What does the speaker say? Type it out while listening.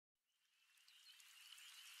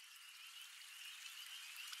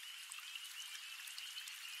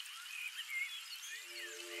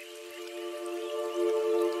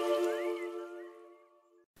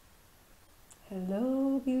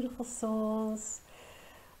beautiful souls.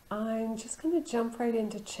 I'm just going to jump right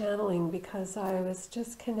into channeling because I was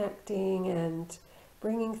just connecting and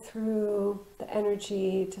bringing through the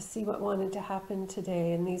energy to see what wanted to happen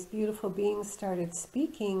today. And these beautiful beings started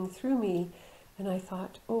speaking through me. And I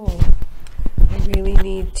thought, oh, I really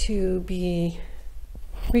need to be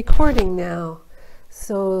recording now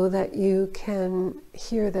so that you can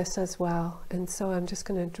hear this as well. And so I'm just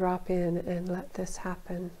going to drop in and let this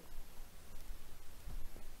happen.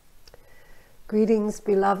 Greetings,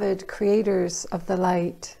 beloved creators of the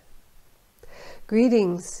light.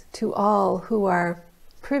 Greetings to all who are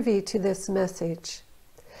privy to this message.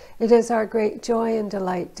 It is our great joy and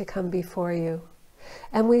delight to come before you.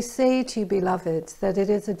 And we say to you, beloveds, that it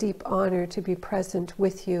is a deep honor to be present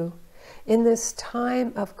with you in this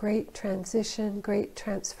time of great transition, great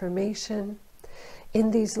transformation,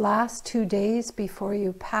 in these last 2 days before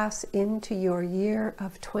you pass into your year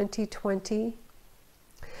of 2020.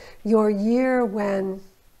 Your year when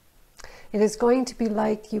it is going to be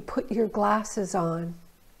like you put your glasses on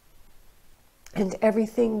and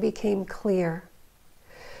everything became clear.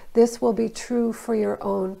 This will be true for your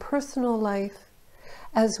own personal life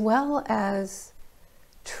as well as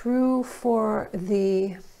true for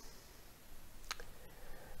the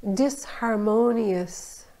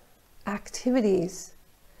disharmonious activities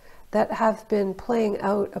that have been playing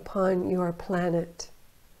out upon your planet.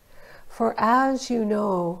 For as you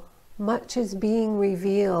know, much is being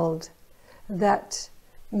revealed that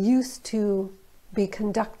used to be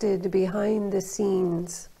conducted behind the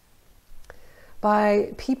scenes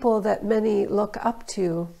by people that many look up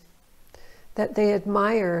to, that they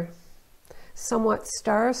admire, somewhat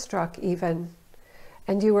starstruck even,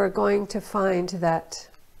 and you are going to find that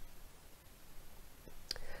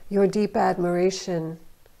your deep admiration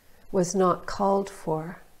was not called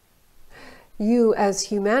for. You as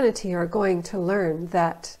humanity are going to learn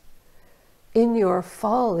that in your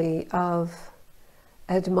folly of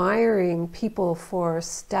admiring people for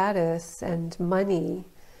status and money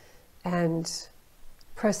and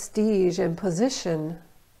prestige and position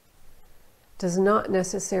does not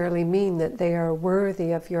necessarily mean that they are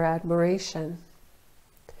worthy of your admiration.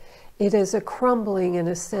 It is a crumbling, in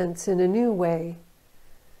a sense, in a new way,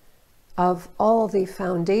 of all the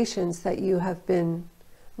foundations that you have been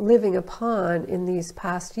living upon in these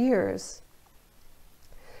past years.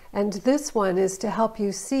 And this one is to help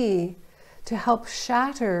you see, to help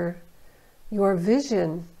shatter your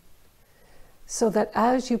vision, so that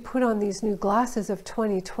as you put on these new glasses of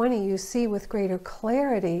 2020, you see with greater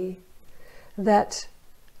clarity that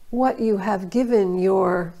what you have given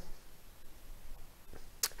your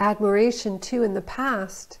admiration to in the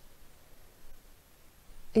past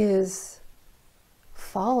is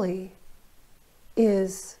folly,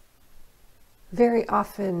 is very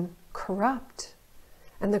often corrupt,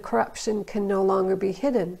 and the corruption can no longer be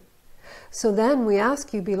hidden. So then we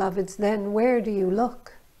ask you, beloveds, then where do you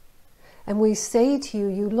look? And we say to you,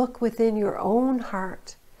 you look within your own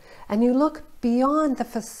heart, and you look beyond the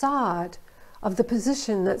facade of the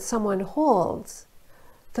position that someone holds,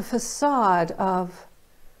 the facade of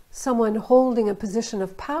someone holding a position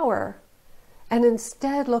of power, and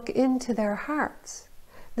instead look into their hearts.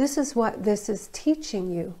 This is what this is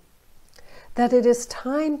teaching you, that it is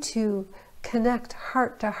time to connect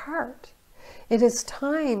heart to heart. It is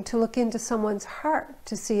time to look into someone's heart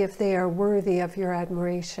to see if they are worthy of your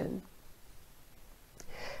admiration.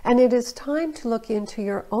 And it is time to look into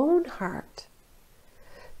your own heart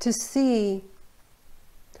to see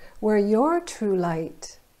where your true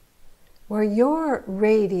light, where your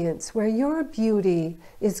radiance, where your beauty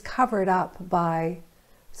is covered up by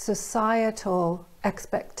societal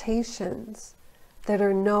expectations that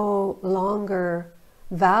are no longer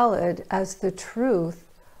valid as the truth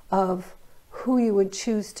of who you would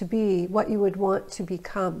choose to be, what you would want to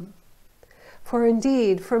become. For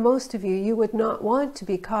indeed, for most of you, you would not want to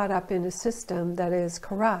be caught up in a system that is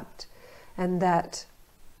corrupt and that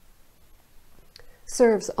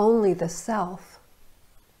serves only the self.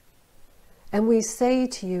 And we say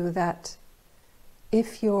to you that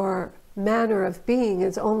if your manner of being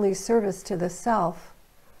is only service to the self,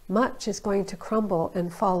 much is going to crumble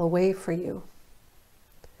and fall away for you.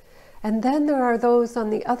 And then there are those on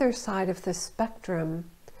the other side of the spectrum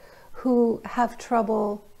who have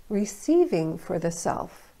trouble receiving for the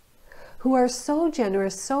self, who are so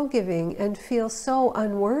generous, so giving, and feel so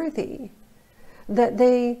unworthy that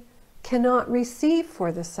they cannot receive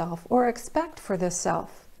for the self or expect for the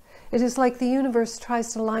self. It is like the universe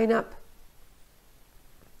tries to line up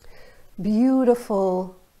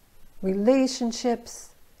beautiful relationships,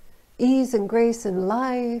 ease and grace in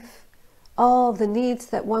life, all the needs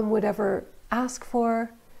that one would ever ask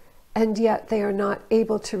for, and yet they are not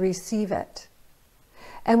able to receive it.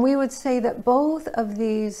 And we would say that both of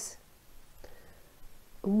these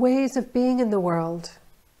ways of being in the world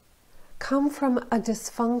come from a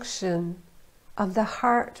dysfunction of the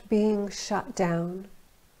heart being shut down.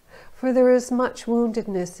 For there is much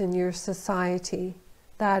woundedness in your society,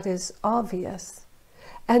 that is obvious.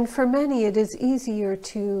 And for many it is easier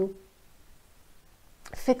to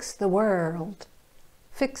fix the world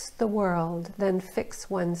than fix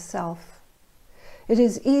oneself. It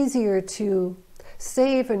is easier to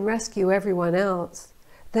save and rescue everyone else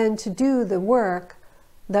than to do the work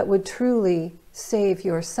that would truly save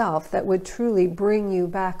yourself, that would truly bring you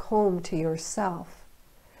back home to yourself.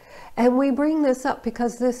 And we bring this up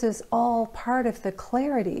because this is all part of the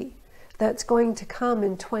clarity that's going to come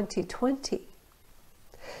in 2020.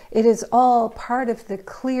 It is all part of the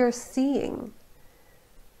clear seeing.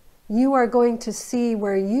 You are going to see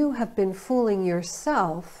where you have been fooling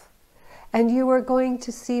yourself, and you are going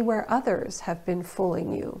to see where others have been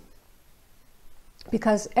fooling you.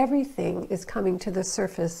 Because everything is coming to the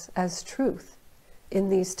surface as truth in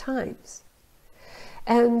these times.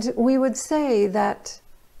 And we would say that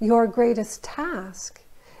your greatest task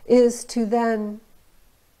is to then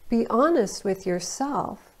be honest with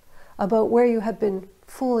yourself about where you have been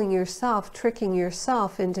fooling yourself, tricking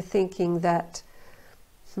yourself into thinking that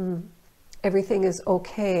everything is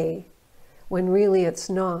okay, when really it's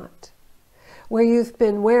not. Where you've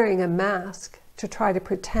been wearing a mask to try to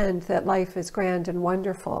pretend that life is grand and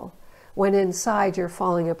wonderful, when inside you're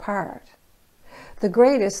falling apart. The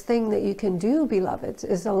greatest thing that you can do, beloveds,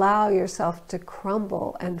 is allow yourself to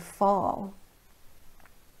crumble and fall,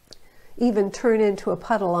 even turn into a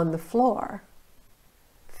puddle on the floor,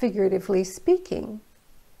 figuratively speaking,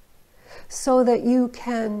 so that you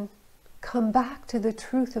can come back to the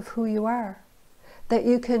truth of who you are, that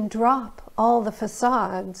you can drop all the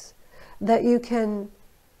facades, that you can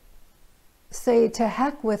say, to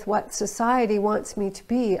heck with what society wants me to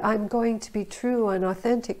be. I'm going to be true and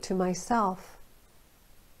authentic to myself.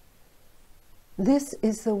 This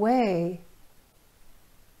is the way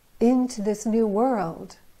into this new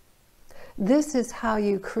world. This is how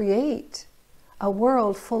you create a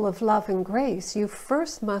world full of love and grace. You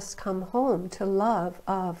first must come home to love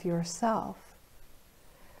of yourself.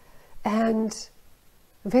 And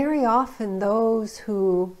very often those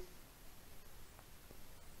who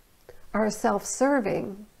are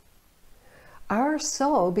self-serving are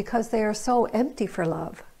so because they are so empty for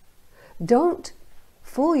love. Don't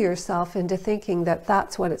fool yourself into thinking that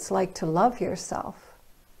that's what it's like to love yourself.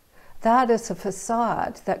 That is a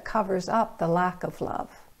facade that covers up the lack of love.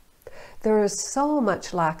 There is so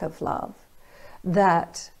much lack of love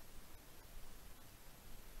that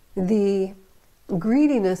the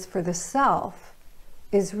greediness for the self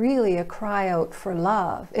is really a cry out for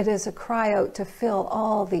love. It is a cry out to fill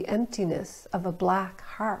all the emptiness of a black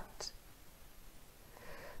heart.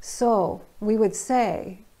 So we would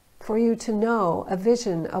say, for you to know a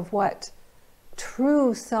vision of what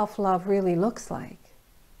true self-love really looks like.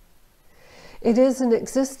 It is an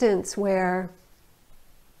existence where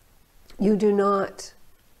you do not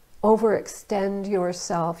overextend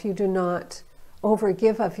yourself, you do not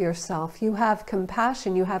overgive of yourself. You have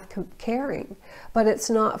compassion, you have caring, but it's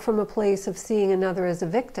not from a place of seeing another as a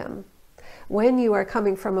victim. When you are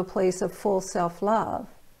coming from a place of full self-love,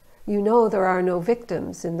 you know there are no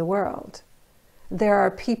victims in the world. There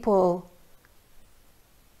are people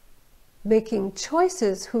making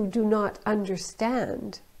choices who do not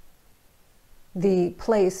understand the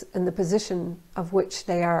place and the position of which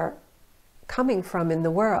they are coming from in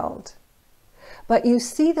the world. But you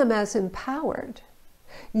see them as empowered.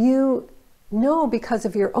 You know because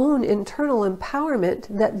of your own internal empowerment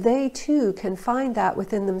that they too can find that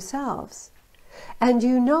within themselves. And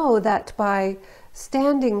you know that by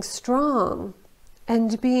standing strong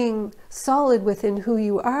and being solid within who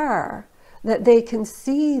you are, that they can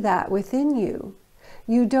see that within you.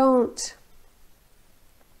 You don't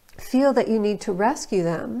feel that you need to rescue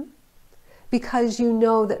them because you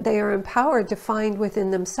know that they are empowered to find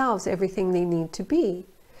within themselves everything they need to be.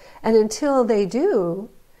 And until they do,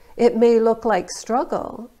 it may look like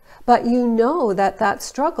struggle, but you know that that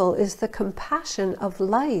struggle is the compassion of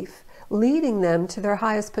life leading them to their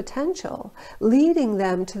highest potential, leading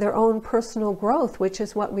them to their own personal growth, which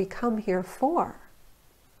is what we come here for.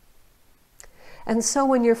 And so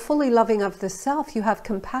when you're fully loving of the self, you have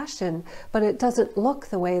compassion, but it doesn't look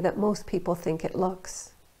the way that most people think it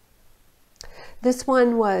looks. This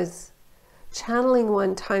one was channeling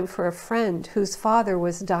one time for a friend whose father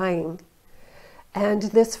was dying. And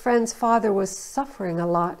this friend's father was suffering a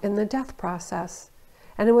lot in the death process.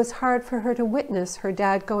 And it was hard for her to witness her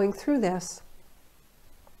dad going through this.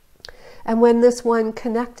 And when this one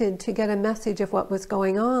connected to get a message of what was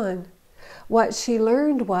going on, what she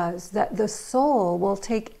learned was that the soul will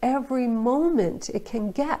take every moment it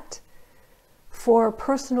can get for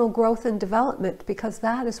personal growth and development, because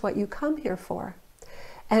that is what you come here for.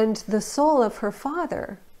 And the soul of her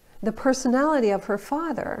father, the personality of her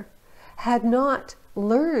father, had not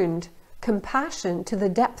learned compassion to the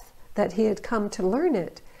depth that he had come to learn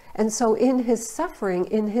it. And so in his suffering,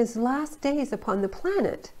 in his last days upon the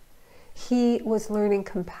planet, he was learning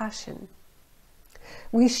compassion.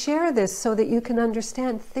 We share this so that you can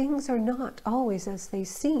understand things are not always as they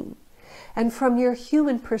seem. And from your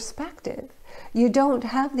human perspective, you don't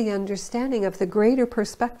have the understanding of the greater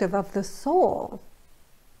perspective of the soul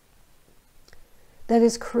that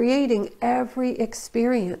is creating every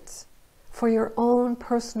experience for your own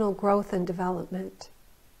personal growth and development.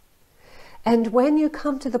 And when you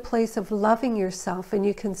come to the place of loving yourself and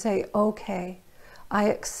you can say, okay, I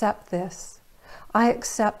accept this. I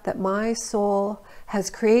accept that my soul has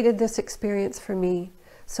created this experience for me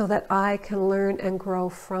so that I can learn and grow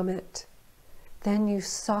from it. Then you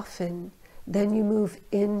soften, then you move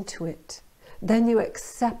into it. Then you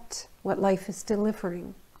accept what life is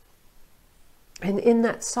delivering. And in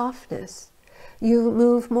that softness, you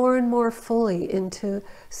move more and more fully into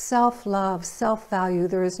self-love, self-value.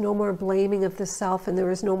 There is no more blaming of the self, and there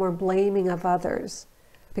is no more blaming of others,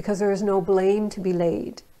 because there is no blame to be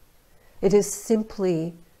laid. It is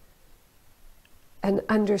simply an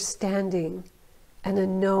understanding and a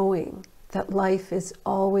knowing that life is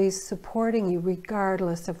always supporting you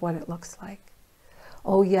regardless of what it looks like.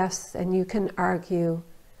 Oh yes, and you can argue.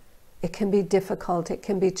 It can be difficult, it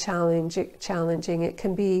can be challenging, it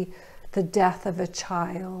can be the death of a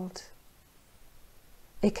child.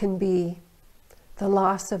 It can be the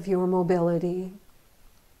loss of your mobility.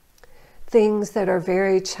 Things that are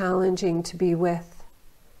very challenging to be with.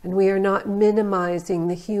 And we are not minimizing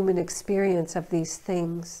the human experience of these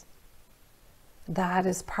things. That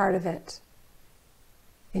is part of it.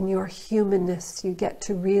 In your humanness, you get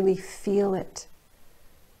to really feel it.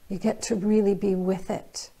 You get to really be with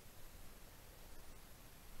it.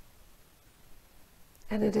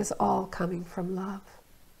 And it is all coming from love.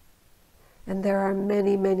 And there are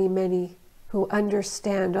many, many, many who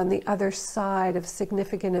understand on the other side of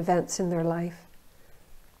significant events in their life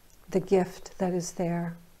the gift that is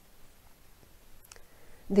there.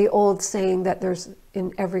 The old saying that there's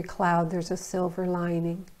in every cloud there's a silver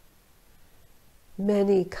lining.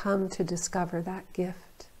 Many come to discover that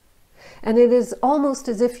gift. And it is almost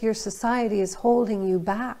as if your society is holding you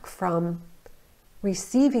back from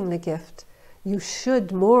receiving the gift. You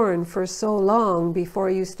should mourn for so long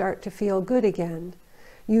before you start to feel good again.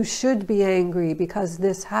 You should be angry because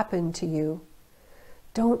this happened to you.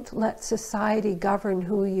 Don't let society govern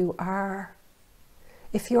who you are.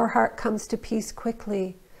 If your heart comes to peace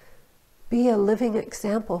quickly, be a living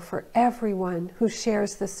example for everyone who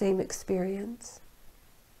shares the same experience.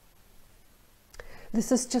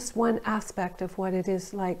 This is just one aspect of what it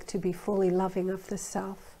is like to be fully loving of the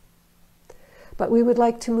self. But we would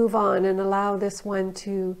like to move on and allow this one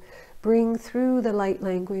to bring through the light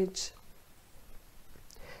language.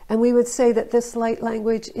 And we would say that this light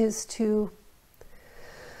language is to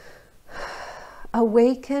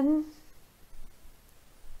awaken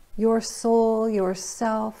your soul,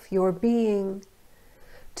 yourself, your being,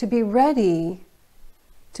 to be ready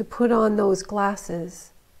to put on those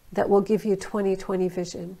glasses that will give you 20/20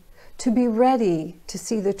 vision, to be ready to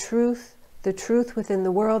see the truth within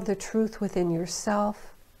the world, the truth within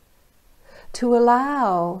yourself, to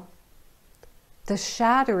allow the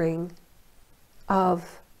shattering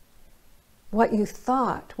of what you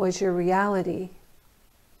thought was your reality,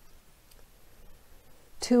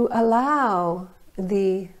 to allow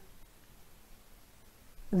the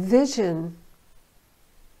vision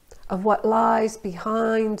of what lies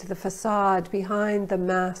behind the facade, behind the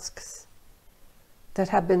masks that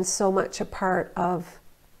have been so much a part of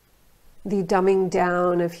the dumbing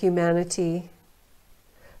down of humanity,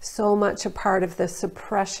 so much a part of the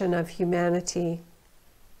suppression of humanity.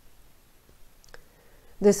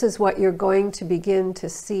 This is what you're going to begin to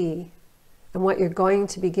see and what you're going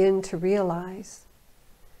to begin to realize.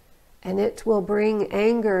 And it will bring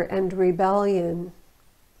anger and rebellion,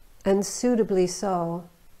 and suitably so.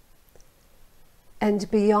 And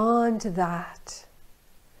beyond that,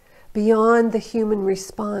 beyond the human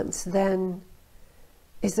response, then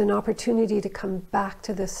is an opportunity to come back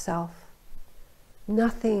to the self.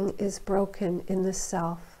 Nothing is broken in the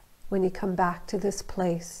self when you come back to this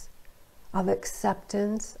place of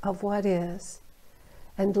acceptance of what is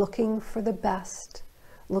and looking for the best,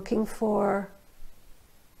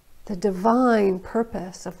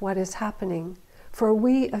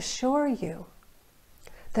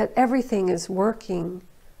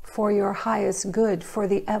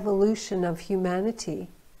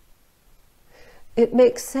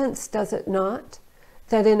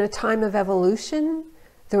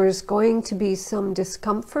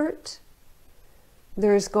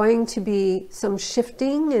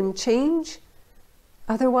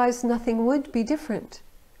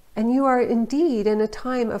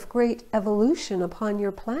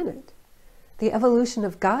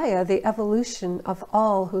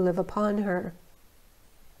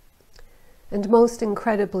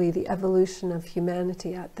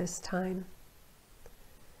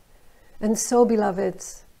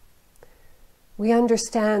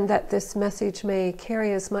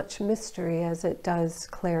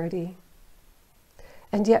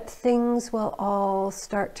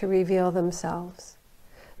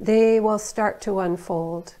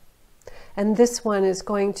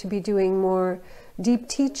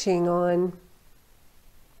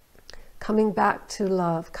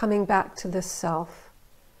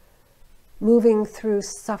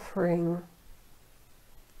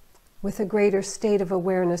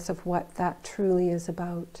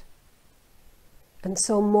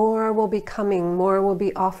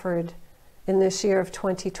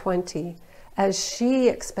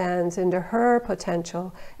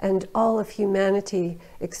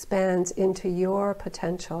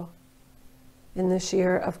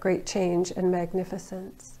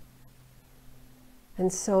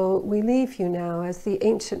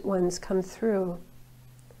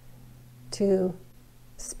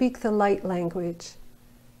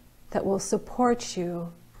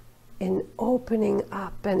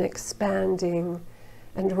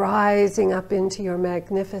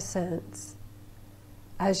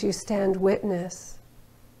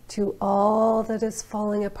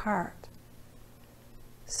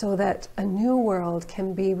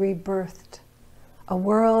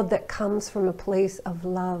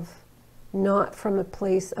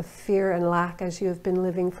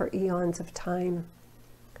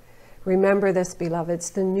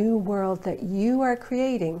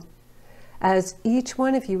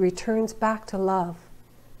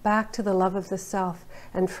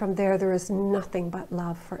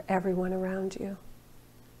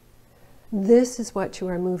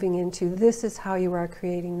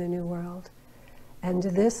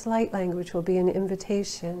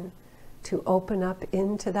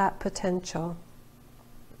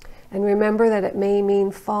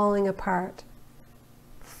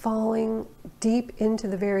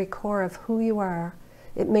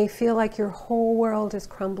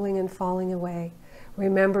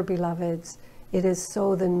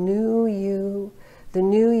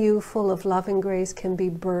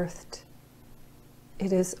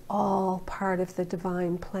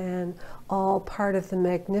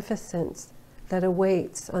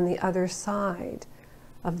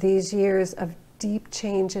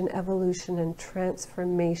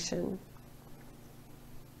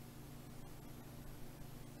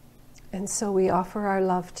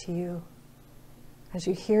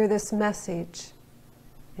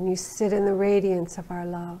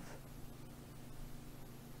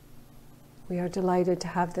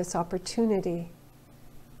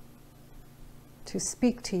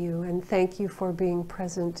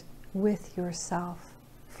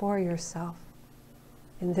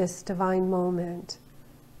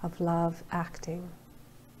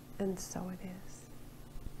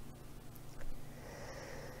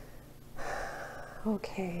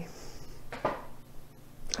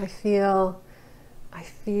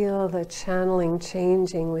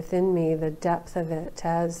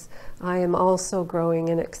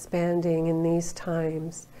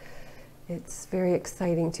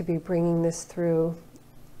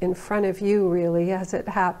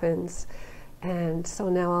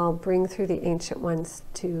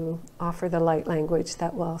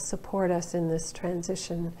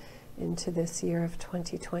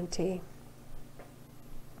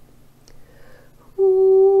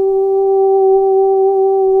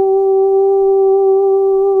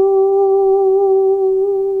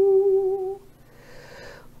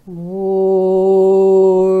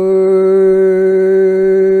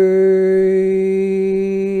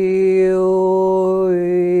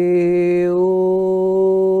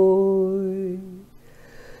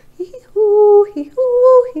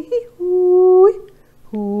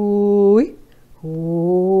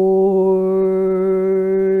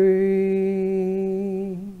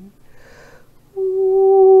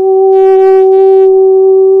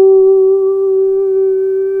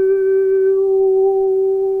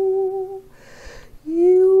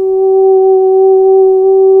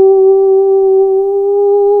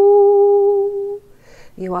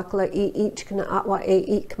 Uwakla I ichkana atwa e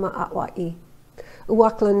ikma atwa I.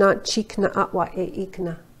 Uwakla na chikna atwa e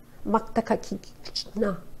ikna. Maktaka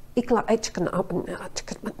kikna. Ikla ichkana apna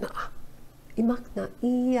achkana. Imakna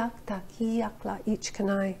iakta kiakla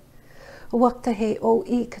ichkanai. Uwakta he o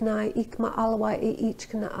iknai ikma alwa e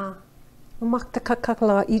ichkana a. Umakta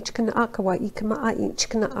kakala ichkana akawa ikma a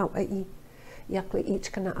ichkana awa I. Yakla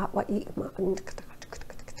ichkana atwa ikma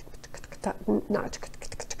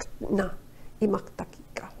na imaktaki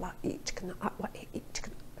kala ichkana atwa e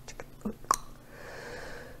ichkana.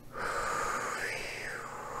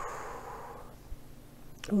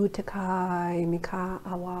 Utakai mika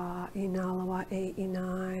awa inalawa e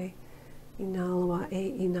inai inalawa e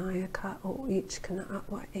inai ka o ichkana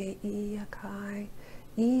atwa e iakai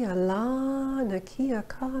ia la na kia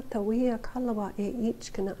ka tawia kalawa e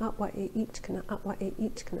ichkana atwa e ichkana atwa e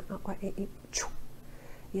ichkana atwa e ichu.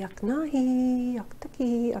 Yaknahi,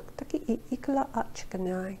 yaktaki, yaktaki I ikla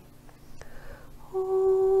achkanai.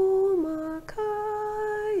 O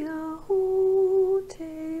makaya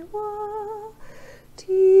hutewa,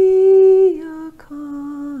 tia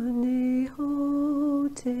kane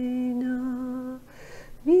hotena,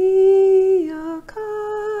 mia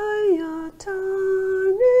kaya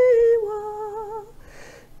tanewa,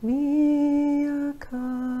 mia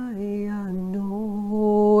kaya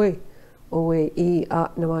noi. Oe I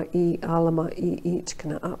atnawa I alama I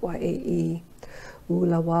ichkana atwa e I.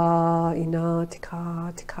 Ulawa ina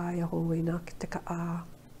tika tikaya ho ina tika a.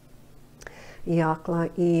 Iakla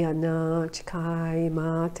I ana tikai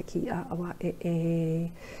ma tiki awa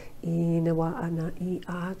e. Inawa ana I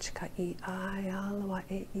achka I alawa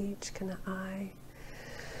e ichkana I.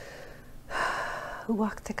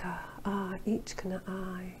 Uwaktika a ichkana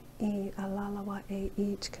I. I alalawa e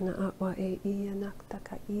ichkana atwa e I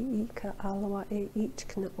anaktaka I ika alawa e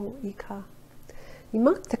ichkana o ika.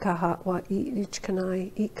 Imaktaka hatwa I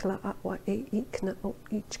ichkanai ikla atwa e ikna o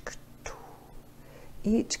ichkatu.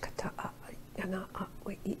 Ichkata yana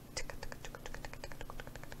atwa ichkata.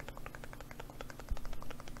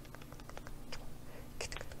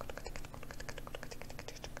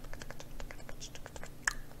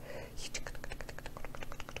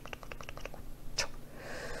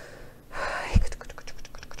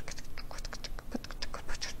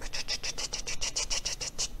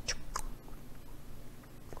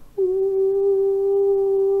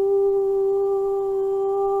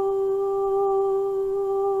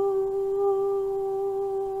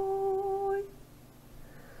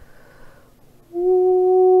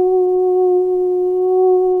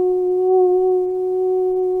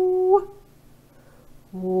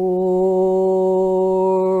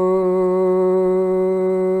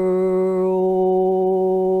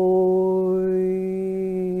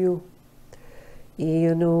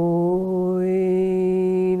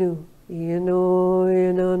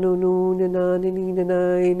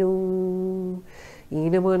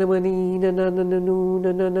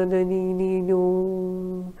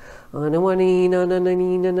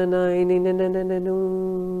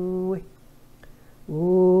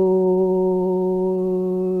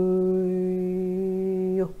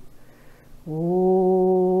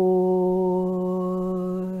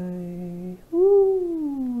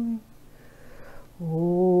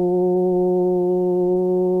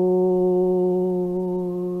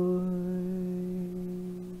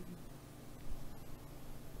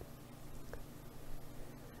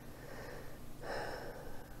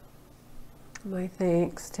 My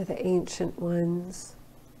thanks to the ancient ones.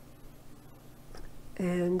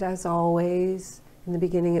 And as always, in the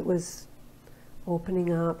beginning it was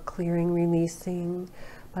opening up, clearing, releasing.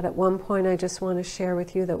 But at one point I just want to share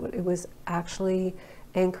with you that it was actually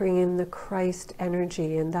anchoring in the Christ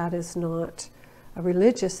energy, and that is not a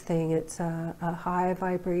religious thing. It's a high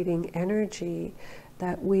vibrating energy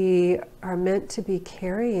that we are meant to be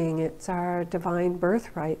carrying. It's our divine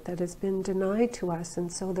birthright that has been denied to us.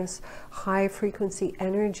 And so this high frequency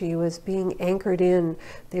energy was being anchored in.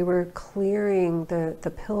 They were clearing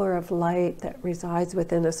the pillar of light that resides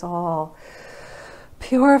within us all,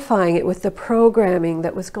 purifying it with the programming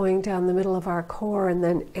that was going down the middle of our core, and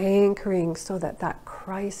then anchoring so that that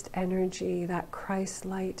Christ energy, that Christ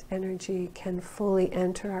light energy can fully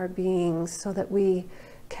enter our beings, so that we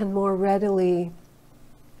can more readily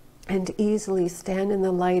and easily stand in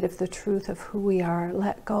the light of the truth of who we are,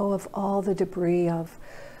 let go of all the debris of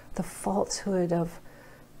the falsehood of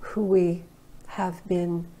who we have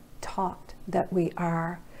been taught that we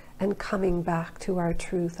are, and coming back to our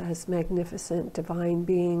truth as magnificent divine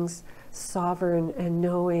beings, sovereign and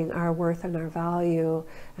knowing our worth and our value,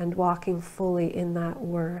 and walking fully in that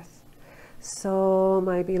worth. So,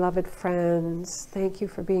 my beloved friends, thank you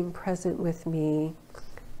for being present with me.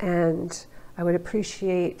 And I would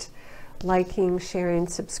appreciate liking, sharing,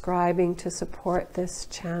 subscribing to support this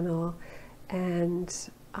channel. And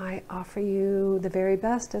I offer you the very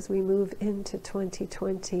best as we move into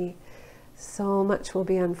 2020. So much will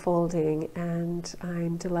be unfolding, and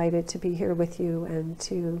I'm delighted to be here with you and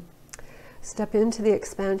to step into the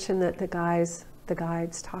expansion that the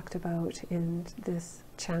guides talked about in this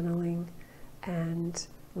channeling and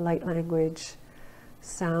light language,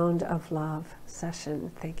 sound of love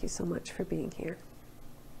session. Thank you so much for being here.